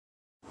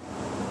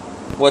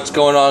What's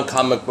going on,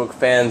 comic book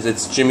fans?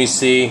 It's Jimmy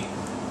C.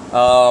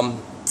 I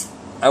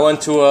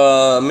went to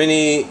a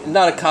mini,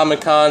 not a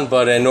Comic-Con,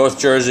 but in North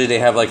Jersey they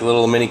have like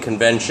little mini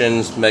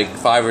conventions, like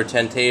 5 or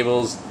 10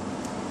 tables.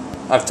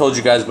 I've told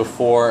you guys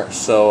before,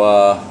 so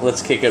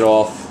let's kick it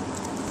off.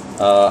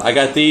 I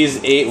got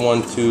these 8,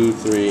 1, 2,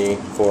 3,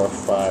 4,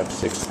 5,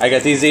 6. I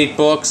got these 8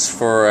 books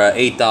for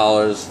 $8.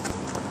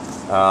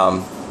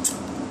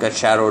 Got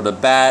Shadow of the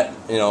Bat,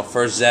 you know,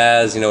 first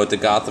Zaz, you know, with the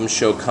Gotham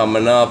show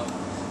coming up.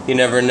 You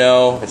never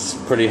know, it's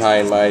pretty high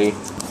and mighty.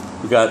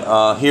 We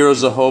got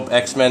Heroes of Hope,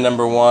 X-Men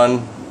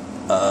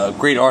 #1.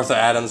 Great Arthur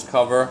Adams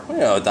cover. You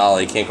know,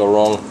 $1, you can't go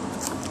wrong.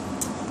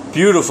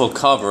 Beautiful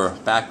cover,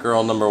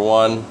 Batgirl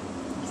 #1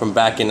 from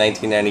back in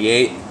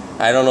 1998.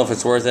 I don't know if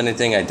it's worth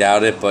anything, I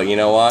doubt it, but you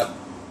know what?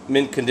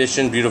 Mint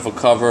condition, beautiful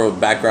cover with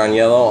background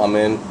yellow, I'm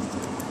in.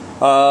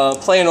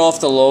 Playing off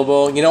the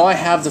Lobo. You know, I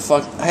have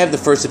the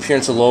first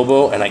appearance of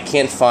Lobo, and I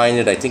can't find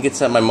it. I think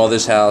it's at my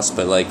mother's house,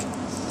 but like,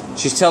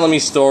 she's telling me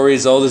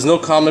stories. Oh, there's no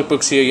comic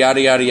books here,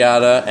 yada yada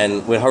yada.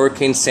 And with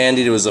Hurricane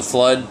Sandy, there was a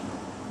flood.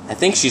 I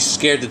think she's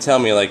scared to tell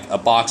me like a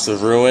box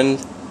was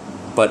ruined,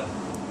 but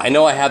I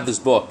know I have this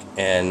book,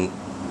 and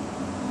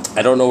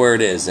I don't know where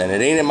it is, and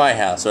it ain't at my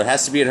house, so it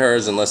has to be at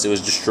hers unless it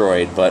was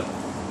destroyed. But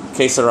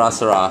que sera,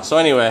 sera. So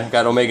anyway, I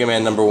got Omega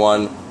Man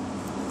 #1.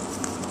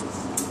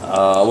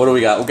 What do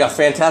we got? We got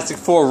Fantastic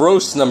Four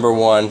Roast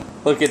 #1.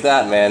 Look at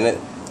that, man.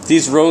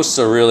 These roasts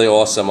are really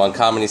awesome on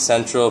Comedy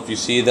Central. If you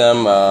see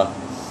them, and,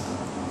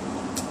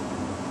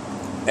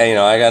 you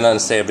know, I got nothing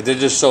to say, but they're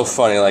just so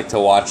funny, like, to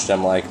watch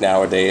them, like,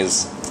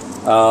 nowadays.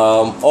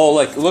 Oh,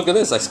 like, look at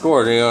this. I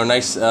scored, you know, a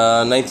nice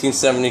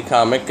 1970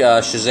 comic,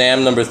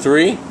 Shazam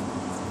 #3.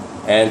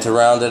 And to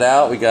round it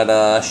out, we got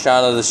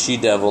Shauna the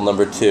She-Devil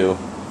 #2.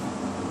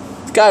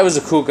 The guy was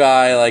a cool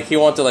guy. Like, he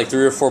wanted like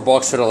 $3 or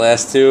 $4 for the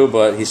last 2,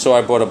 but he saw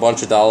I bought a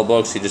bunch of dollar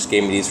books. He just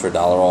gave me these for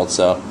 $1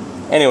 also.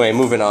 Anyway,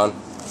 moving on.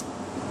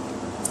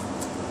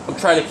 I'm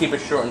trying to keep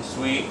it short and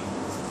sweet.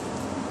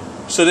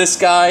 So this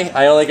guy,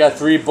 I only got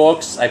 3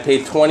 books. I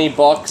paid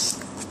 $20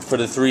 for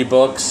the 3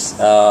 books.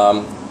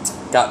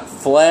 Got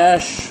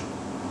Flash.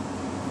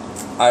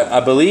 I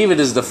believe it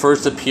is the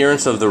first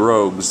appearance of the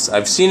Rogues.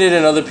 I've seen it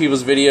in other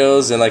people's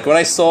videos, and like when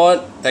I saw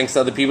it, thanks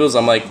to other people's,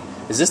 I'm like,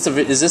 is this the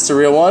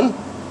real one?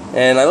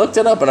 And I looked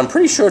it up, and I'm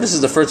pretty sure this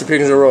is the first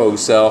appearance of Rogues.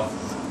 So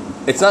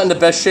it's not in the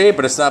best shape,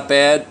 but it's not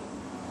bad.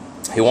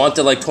 He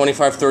wanted like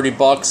 $25,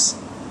 $30,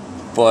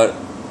 but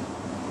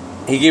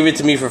he gave it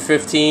to me for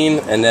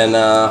 $15, and then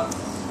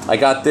I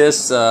got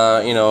this.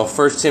 You know,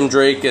 first Tim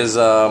Drake is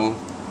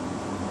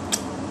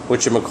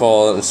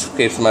whatchamacallit, it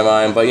escapes my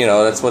mind, but you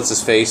know, that's what's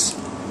his face.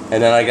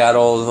 And then I got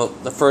all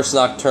the first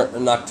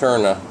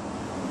Nocturna.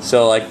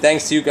 So like,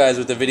 thanks to you guys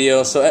with the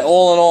video. So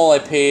all in all, I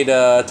paid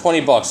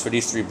 $20 for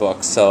these 3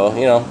 books. So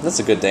you know, that's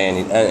a good day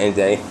any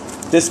day.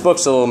 This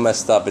book's a little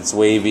messed up. It's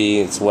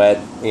wavy. It's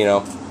wet. You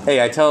know.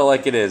 Hey, I tell it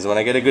like it is. When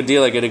I get a good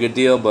deal, I get a good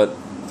deal. But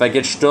if I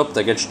get stooped,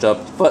 I get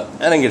stooped. But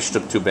I didn't get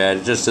stooped too bad.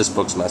 It's just this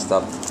book's messed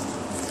up.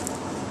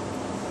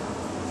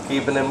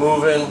 Keeping it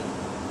moving.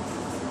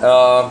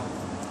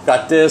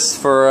 Got this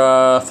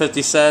for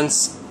 50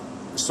 cents.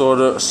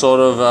 Sort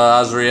of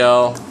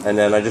Azrael, and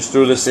then I just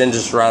threw this in,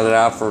 just rounded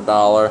out for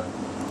 $1.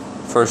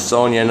 First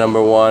Sonya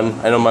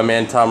 #1. I know my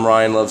man Tom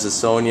Ryan loves his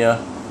Sonya.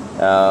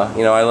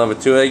 You know, I love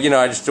it too. You know,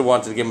 I just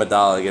wanted to give him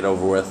 $1 to get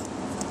over with.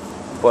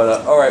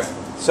 But alright,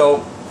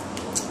 so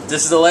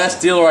this is the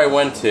last dealer I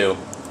went to,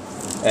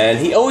 and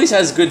he always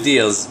has good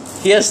deals.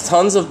 He has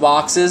tons of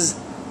boxes,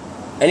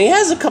 and he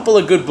has a couple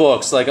of good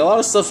books. Like, a lot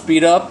of stuff's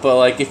beat up, but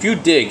like, if you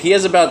dig, he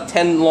has about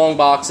 10 long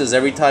boxes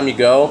every time you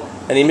go,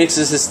 and he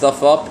mixes his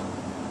stuff up.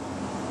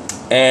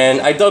 And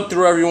I dug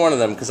through every one of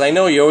them, because I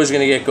know you're always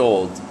going to get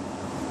gold.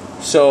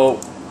 So,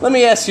 let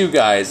me ask you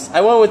guys.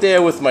 I went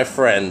there with my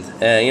friend,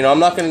 and you know, I'm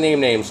not going to name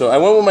names. So I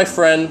went with my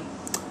friend,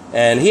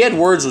 and he had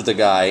words with the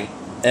guy,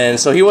 and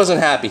so he wasn't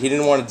happy. He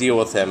didn't want to deal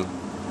with him.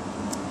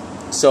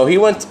 So he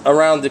went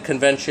around the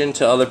convention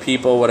to other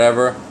people,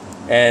 whatever,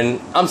 and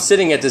I'm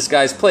sitting at this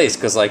guy's place,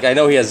 because like, I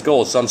know he has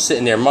gold, so I'm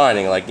sitting there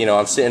mining. Like, you know,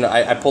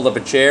 I pulled up a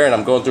chair, and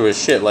I'm going through his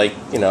shit, like,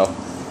 you know,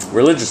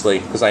 religiously,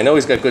 because I know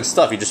he's got good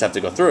stuff. You just have to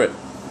go through it.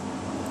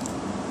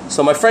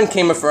 So my friend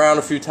came around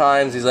a few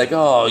times. He's like,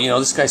 oh, you know,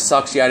 this guy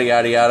sucks, yada,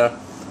 yada, yada.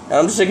 And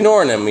I'm just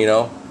ignoring him, you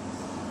know.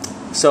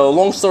 So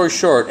long story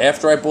short,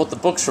 after I bought the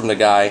books from the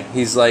guy,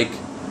 he's like,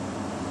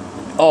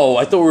 oh,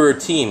 I thought we were a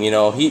team, you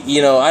know.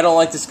 You know, I don't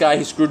like this guy.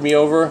 He screwed me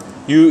over.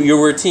 You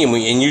were a team,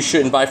 and you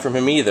shouldn't buy from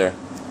him either.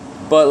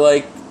 But,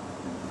 like,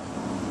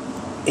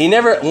 he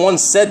never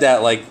once said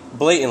that, like,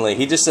 blatantly.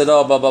 He just said,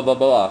 oh, blah, blah, blah,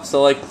 blah.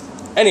 So, like,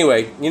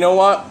 anyway, you know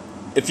what?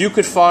 If you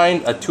could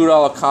find a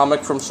 $2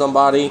 comic from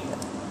somebody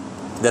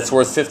that's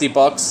worth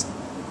 $50,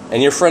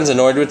 and your friend's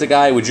annoyed with the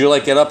guy, would you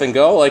like get up and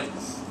go? Like,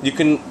 you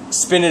can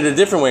spin it a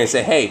different way and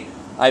say, hey,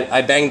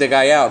 I banged the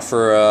guy out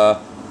for a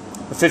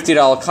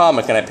 $50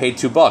 comic, and I paid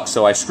 $2,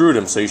 so I screwed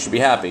him. So you should be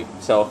happy.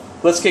 So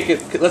let's kick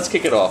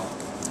it off.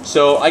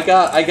 So I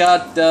got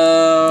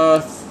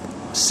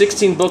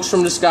 16 books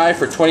from this guy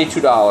for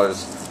 $22,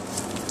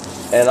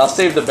 and I'll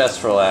save the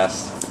best for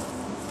last.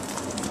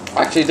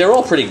 Actually, they're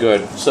all pretty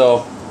good.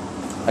 So,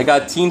 I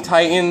got Teen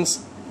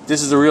Titans.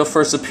 This is the real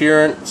first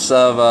appearance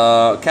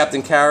of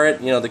Captain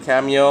Carrot, you know, the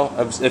cameo.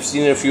 I've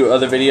seen it in a few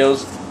other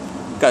videos.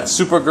 Got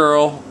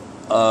Supergirl,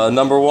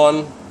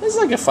 #1. It's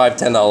like a $5,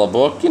 $10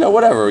 book, you know,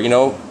 whatever, you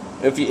know.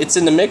 If it's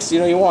in the mix, you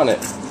know, you want it.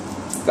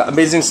 Got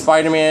Amazing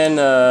Spider-Man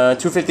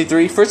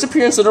 253, first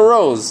appearance of the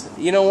Rose.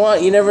 You know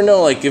what? You never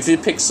know. Like if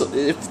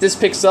this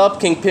picks up,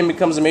 Kingpin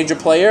becomes a major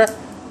player.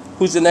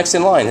 Who's the next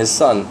in line? His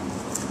son.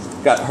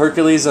 Got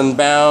Hercules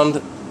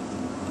Unbound,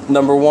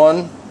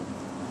 #1.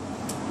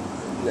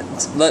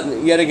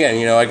 Yet again,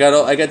 you know, I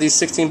got these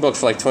 16 books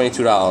for like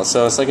 $22,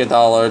 so it's like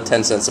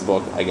 $1.10 a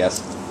book, I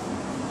guess.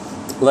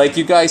 Like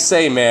you guys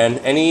say, man,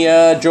 any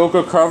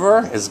Joker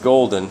cover is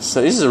golden.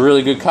 So this is a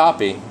really good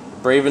copy.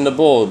 Brave and the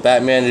Bold,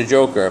 Batman the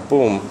Joker,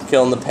 boom,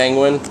 killing the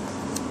Penguin.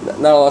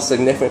 Not a lot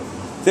significant.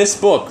 This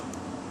book,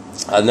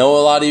 I know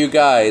a lot of you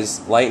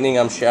guys, Lightning,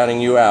 I'm shouting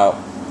you out.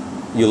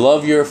 You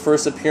love your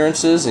first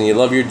appearances and you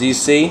love your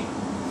DC.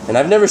 And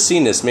I've never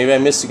seen this. Maybe I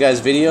missed you guys'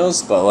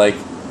 videos, but like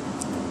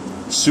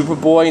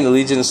Superboy and the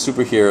Legion of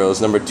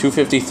Superheroes, number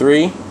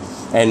 253.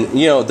 And,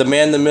 you know, the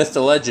man, the myth,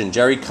 the legend,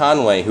 Jerry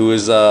Conway, who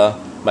is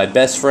my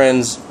best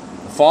friend's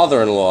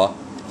father-in-law.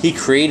 He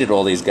created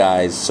all these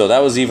guys, so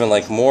that was even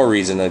like more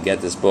reason to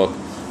get this book.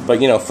 But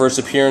you know, first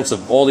appearance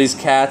of all these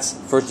cats,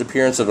 first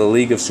appearance of the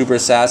League of Super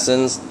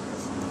Assassins.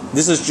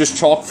 This is just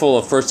chock full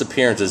of first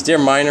appearances. They're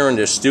minor and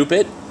they're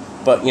stupid,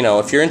 but you know,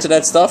 if you're into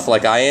that stuff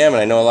like I am,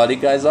 and I know a lot of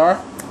you guys are,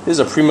 this is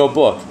a primo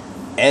book.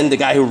 And the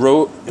guy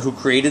who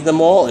created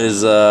them all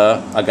is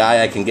a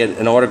guy I can get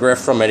an autograph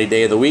from any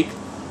day of the week.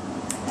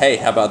 Hey,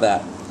 how about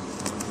that?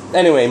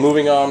 Anyway,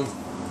 moving on.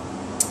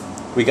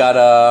 We got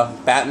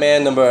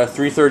Batman number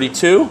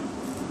 332.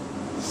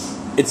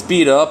 It's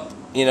beat up,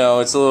 you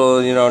know, it's a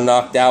little, you know,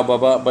 knocked out,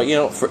 but you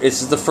know,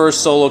 it's the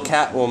first solo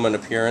Catwoman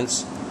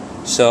appearance.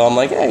 So I'm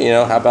like, hey, you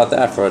know, how about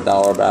that for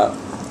 $1 about?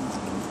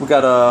 We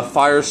got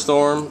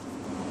Firestorm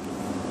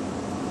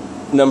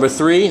number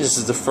 3. This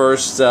is the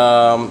first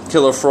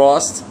Killer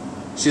Frost.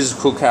 She's a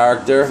cool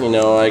character, you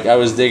know, like I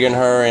was digging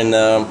her in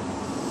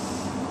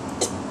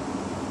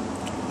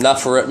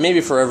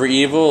maybe Forever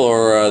Evil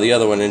or the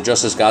other one,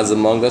 Injustice Gods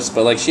Among Us,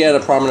 but like she had a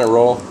prominent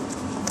role.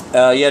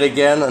 Yet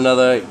again,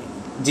 another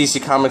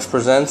DC Comics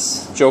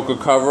Presents Joker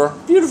cover.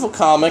 Beautiful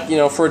comic, you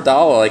know, for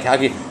 $1. Like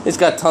it's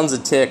got tons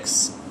of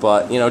ticks,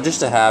 but you know,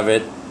 just to have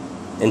it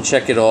and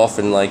check it off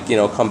and like, you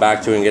know, come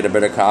back to it and get a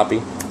better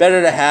copy.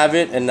 Better to have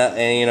it and not,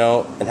 and you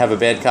know, and have a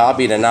bad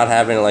copy than not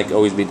having it, like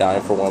always be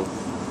dying for one.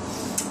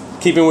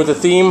 Keeping with the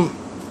theme,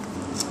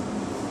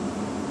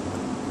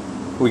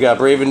 we got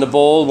Brave and the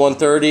Bold,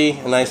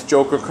 130, a nice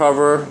Joker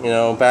cover, you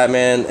know,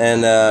 Batman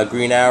and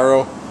Green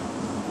Arrow.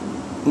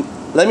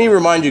 Let me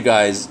remind you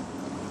guys,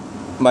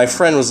 my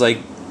friend was like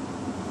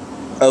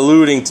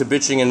alluding to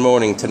bitching and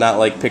moaning to not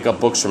like pick up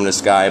books from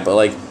this guy, but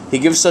like he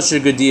gives such a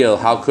good deal,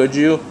 how could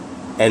you?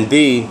 And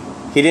B,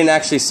 he didn't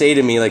actually say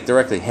to me like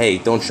directly, hey,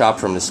 don't shop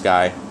from this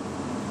guy.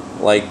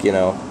 Like, you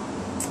know,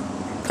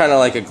 kind of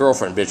like a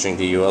girlfriend bitching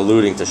to you,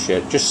 alluding to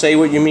shit. Just say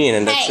what you mean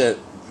and that's it.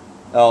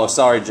 Oh,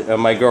 sorry,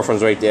 my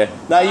girlfriend's right there.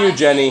 Not you,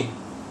 Jenny.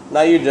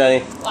 Not you,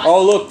 Jenny. What?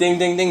 Oh, look, ding,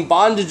 ding, ding,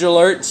 bondage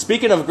alert.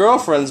 Speaking of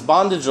girlfriends,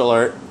 bondage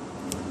alert.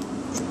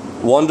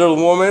 Wonder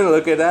Woman,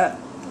 look at that.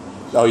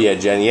 Oh, yeah,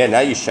 Jenny, yeah, now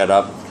you shut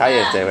up.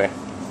 Cállate, yeah.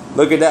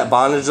 Look at that,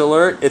 bondage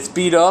alert. It's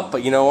beat up,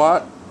 but you know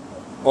what?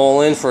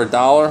 All in for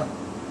 $1.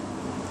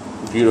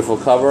 Beautiful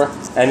cover.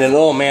 And then,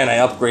 oh, man,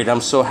 I upgraded.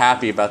 I'm so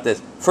happy about this.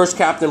 First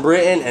Captain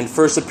Britain and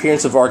first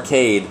appearance of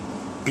Arcade.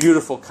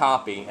 Beautiful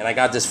copy, and I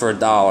got this for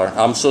 $1.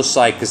 I'm so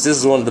psyched because this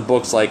is one of the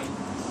books, like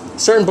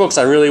certain books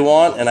I really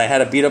want, and I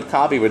had a beat up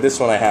copy, but this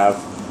one I have.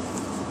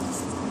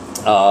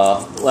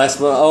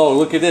 Last one, oh,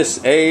 look at this,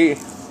 a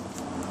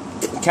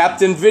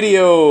Captain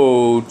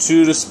Video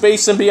to the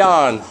Space and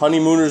Beyond,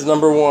 Honeymooners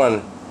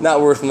 #1.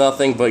 Not worth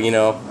nothing, but you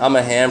know, I'm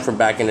a ham from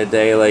back in the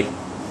day, like,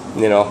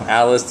 you know,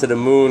 Alice to the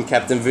Moon,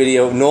 Captain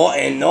Video,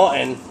 Norton.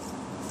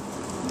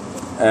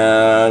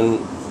 And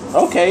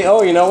okay,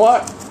 oh, you know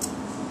what?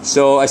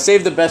 So I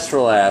saved the best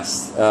for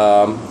last.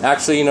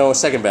 Actually, you know,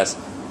 second best.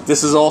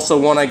 This is also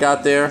one I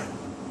got there.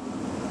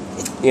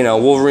 You know,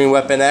 Wolverine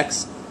Weapon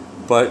X.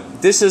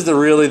 But this is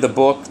really the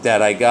book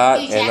that I got.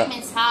 Hugh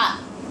Jackman's hot.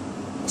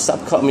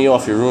 Stop cutting me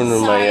off. You're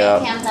ruining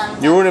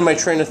you're ruining my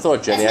train of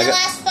thought, Jenny. That's my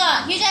last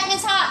thought. Hugh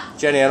Jackman's hot.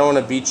 Jenny, I don't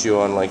want to beat you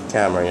on like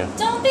camera. Yeah.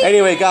 Don't beat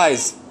Anyway, me.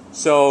 guys.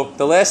 So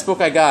the last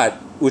book I got,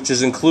 which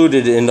is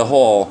included in the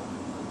haul,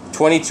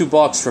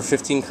 $22 for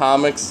 15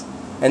 comics.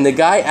 And the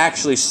guy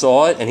actually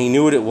saw it, and he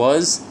knew what it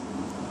was,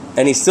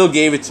 and he still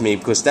gave it to me,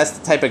 because that's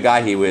the type of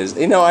guy he was.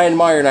 You know, I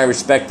admire and I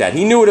respect that.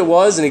 He knew what it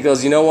was, and he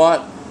goes, you know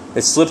what?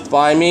 It slipped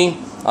by me.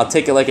 I'll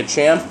take it like a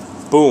champ.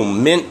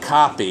 Boom. Mint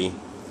copy.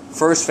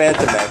 First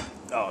Phantom X.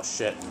 Oh,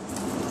 shit.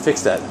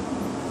 Fix that.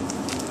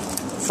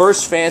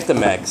 First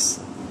Phantom X.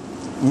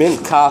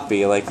 Mint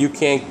copy. Like, you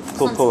can't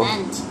pull.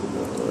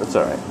 That's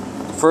alright.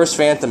 First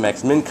Phantom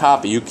X. Mint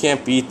copy. You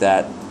can't beat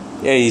that.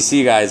 Yeah, you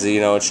see, guys, you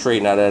know, it's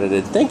straight, not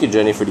edited. Thank you,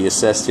 Jenny, for the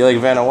assist. You like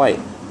Vanna White.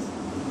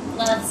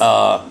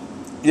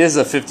 this is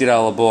a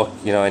 $50 book,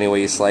 you know, any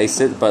way you slice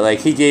it. But, like,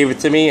 he gave it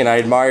to me, and I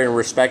admire and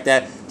respect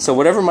that. So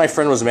whatever my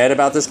friend was mad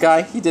about this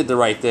guy, he did the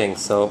right thing.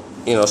 So,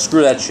 you know,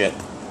 screw that shit.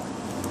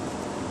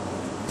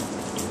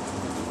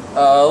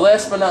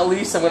 Last but not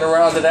least, I'm going to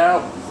round it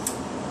out.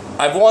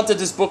 I've wanted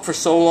this book for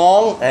so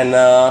long, and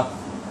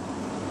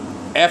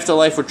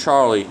Afterlife with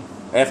Charlie.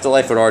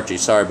 Afterlife with Archie,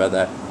 sorry about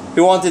that.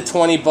 He wanted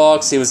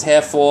 $20, he was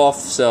half off,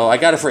 so I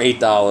got it for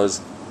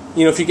 $8.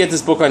 You know, if you get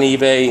this book on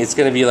eBay, it's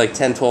going to be like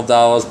 $10,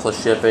 $12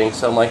 plus shipping.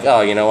 So I'm like,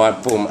 oh, you know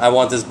what, boom, I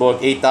want this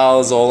book,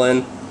 $8 all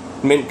in,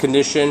 mint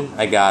condition,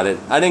 I got it.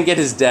 I didn't get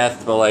his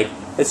death, but like,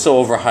 it's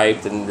so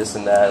overhyped and this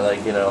and that,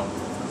 like, you know.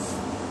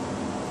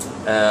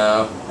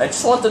 I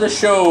just wanted to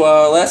show,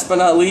 last but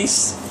not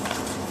least,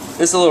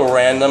 this is a little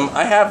random.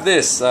 I have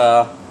this,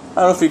 I don't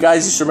know if you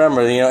guys just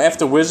remember, you know,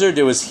 after Wizard,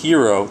 there was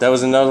Hero. That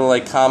was another,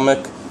 like,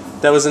 comic,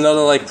 that was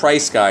another, like,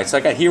 price guide. So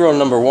I got Hero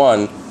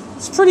 #1.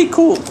 It's pretty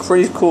cool,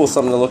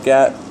 something to look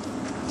at.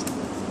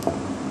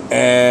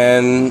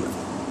 And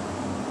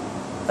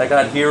I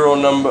got Hero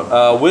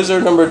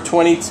Wizard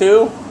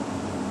 #22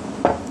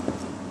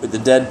 with the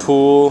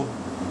Deadpool,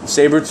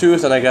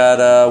 Sabretooth, and I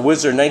got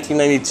Wizard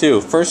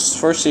 1992,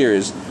 first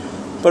series.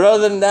 But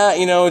other than that,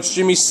 you know, it's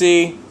Jimmy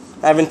C.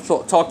 I haven't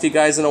talked to you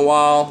guys in a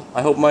while.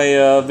 I hope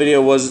my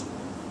video was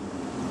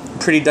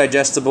pretty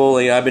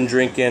digestible. You know, I've been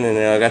drinking and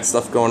I got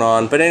stuff going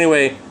on. But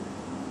anyway,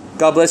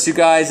 God bless you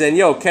guys. And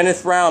yo,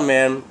 Kenneth Brown,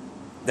 man,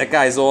 that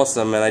guy's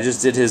awesome. And I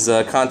just did his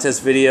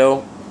contest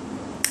video.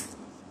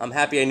 I'm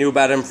happy I knew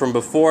about him from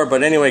before.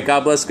 But anyway,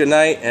 God bless, good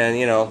night. And,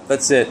 you know,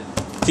 that's it.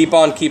 Keep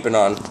on keeping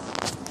on.